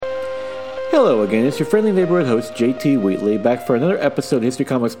Hello again, it's your friendly neighborhood host, JT Wheatley, back for another episode of History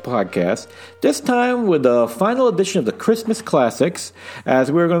Comics Podcast, this time with the final edition of the Christmas Classics,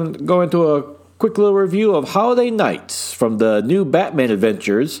 as we're going to go into a quick little review of Holiday Nights from the new Batman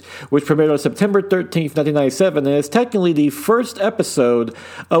Adventures, which premiered on September 13th, 1997, and is technically the first episode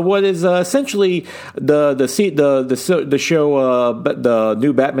of what is essentially the show, the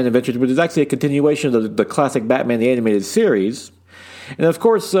new Batman Adventures, which is actually a continuation of the classic Batman the Animated Series. And of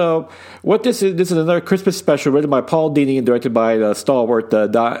course, what this is another Christmas special written by Paul Dini and directed by stalwart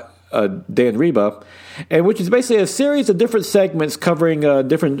Dan Reba, and which is basically a series of different segments covering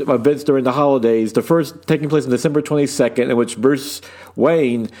different events during the holidays. The first taking place on December 22nd, in which Bruce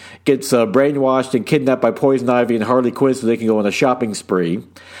Wayne gets brainwashed and kidnapped by Poison Ivy and Harley Quinn so they can go on a shopping spree.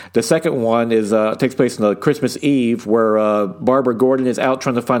 The second one takes place on Christmas Eve, where Barbara Gordon is out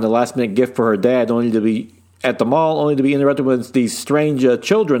trying to find a last-minute gift for her dad, only to be at the mall, only to be interrupted when these strange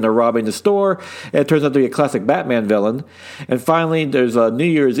children are robbing the store, and it turns out to be a classic Batman villain. And finally, there's New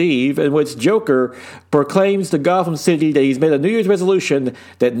Year's Eve, in which Joker proclaims to Gotham City that he's made a New Year's resolution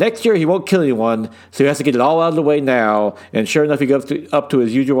that next year he won't kill anyone, so he has to get it all out of the way now. And sure enough, he goes up to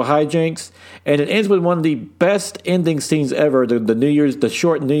his usual hijinks, and it ends with one of the best ending scenes ever, the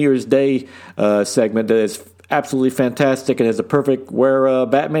short New Year's Day segment that is absolutely fantastic, and has a perfect where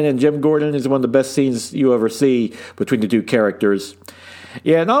Batman and Jim Gordon is one of the best scenes you ever see between the two characters.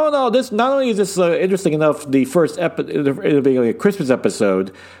 Yeah, no, this not only is this interesting enough, the first it'll be a Christmas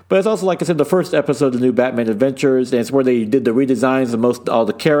episode, but it's also, like I said, the first episode of the new Batman Adventures, and it's where they did the redesigns of all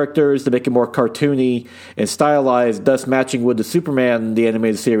the characters to make it more cartoony and stylized, thus matching with the Superman the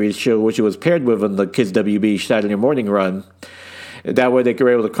animated series show, which it was paired with on the Kids WB Saturday morning run. That way they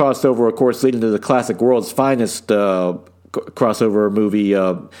were able to cross over, of course, leading to the classic World's Finest crossover movie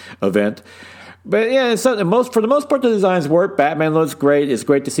event. But yeah, for the most part, the designs work. Batman looks great. It's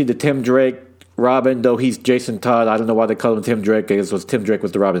great to see the Tim Drake Robin, though he's Jason Todd. I don't know why they call him Tim Drake. I guess Tim Drake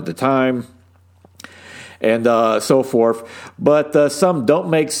was the Robin at the time. And so forth. But some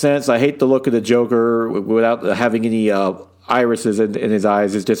don't make sense. I hate the look of the Joker without having any irises in his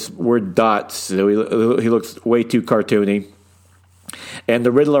eyes. It's just weird dots. So he looks way too cartoony. And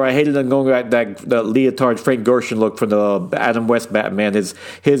the Riddler, I hated him going back that leotard Frank Gorshin look from the Adam West Batman. His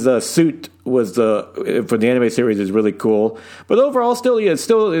suit was from the anime series is really cool. But overall, still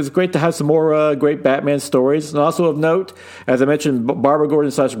is great to have some more great Batman stories. And also of note, as I mentioned, Barbara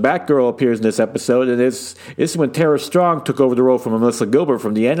Gordon / Batgirl appears in this episode, and this is when Tara Strong took over the role from Melissa Gilbert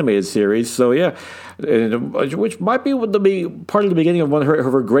from the animated series. So yeah, which might be part of the beginning of one of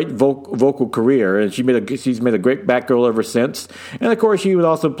her great vocal career, and she's made a great Batgirl ever since. And of course, she would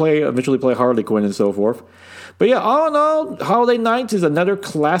also eventually play Harley Quinn and so forth. But yeah, all in all, Holiday Nights is another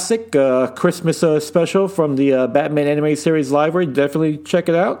classic Christmas special from the Batman Animated Series library. Definitely check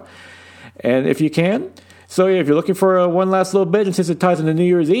it out, and if you can. So yeah, if you're looking for one last little bit, and since it ties into New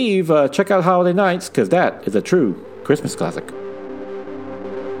Year's Eve, check out Holiday Nights, because that is a true Christmas classic.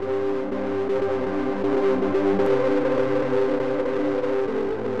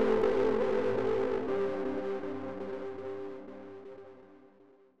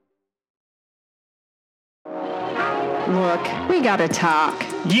 Look, we gotta talk.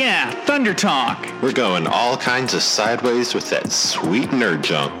 Yeah, Thunder Talk. We're going all kinds of sideways with that sweet nerd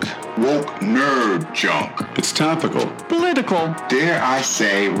junk. Woke nerd junk. It's topical. Political. Dare I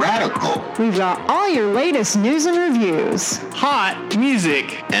say radical. We've got all your latest news and reviews. Hot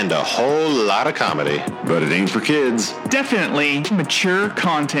music. And a whole lot of comedy. But it ain't for kids. Definitely mature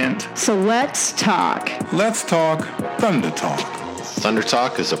content. So let's talk. Let's talk Thunder Talk. Thunder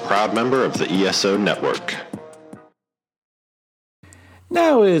Talk is a proud member of the ESO Network.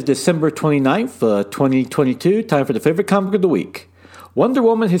 Now is December 29th, 2022, time for the favorite comic of the week. Wonder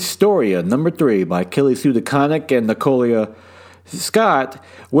Woman Historia, number 3, by Kelly Sue DeConnick and Nicola Scott,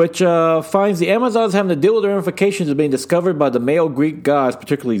 which finds the Amazons having to deal with their ramifications of being discovered by the male Greek gods,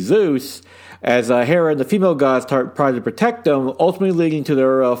 particularly Zeus, as Hera and the female gods try to protect them, ultimately leading to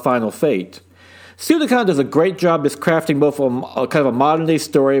their final fate. Sue DeConnick does a great job just crafting both kind of a modern-day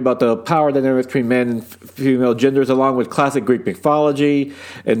story about the power dynamics between men and female genders, along with classic Greek mythology,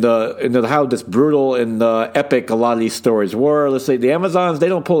 and how just brutal and epic a lot of these stories were. Let's say the Amazons, they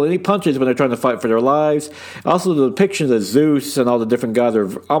don't pull any punches when they're trying to fight for their lives. Also, the depictions of Zeus and all the different gods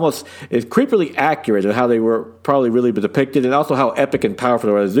are almost creepily accurate of how they were probably really depicted, and also how epic and powerful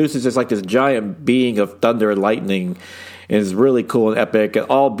they were. Zeus is just like this giant being of thunder and lightning. Is really cool and epic, and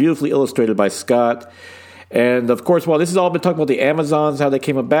all beautifully illustrated by Scott. And of course, while this has all been talking about the Amazons, how they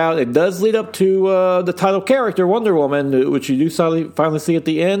came about, it does lead up to the title character, Wonder Woman, which you do finally see at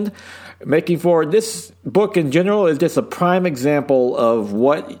the end. Making for this book in general is just a prime example of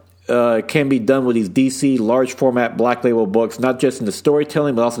what can be done with these DC large format black label books, not just in the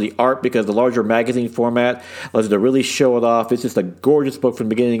storytelling, but also the art, because the larger magazine format allows you to really show it off. It's just a gorgeous book from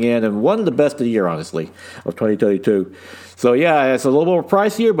beginning to end, and one of the best of the year, honestly, of 2022. So yeah, it's a little more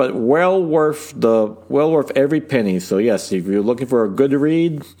pricier, but well worth every penny. So yes, if you're looking for a good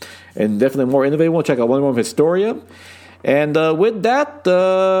read and definitely more innovative one, check out Wonder Woman Historia. And with that,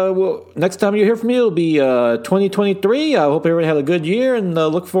 next time you hear from me, it'll be 2023. I hope everyone had a good year, and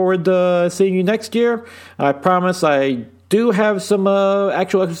look forward to seeing you next year. I promise I do have some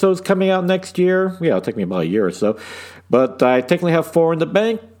actual episodes coming out next year. Yeah, it'll take me about a year or so. But I technically have 4 in the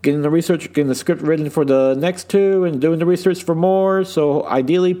bank, getting the script written for the next 2, and doing the research for more. So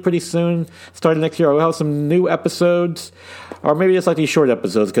ideally, pretty soon, starting next year, I'll have some new episodes. Or maybe just like these short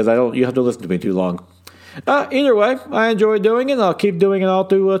episodes, because you have to listen to me too long. Either way, I enjoy doing it. I'll keep doing it all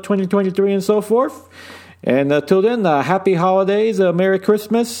through 2023 and so forth. And till then, happy holidays, Merry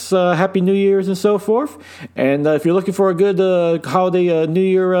Christmas, Happy New Year's, and so forth. And if you're looking for a good holiday New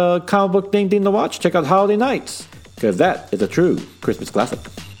Year comic book thing to watch, check out Holiday Nights, because that is a true Christmas classic.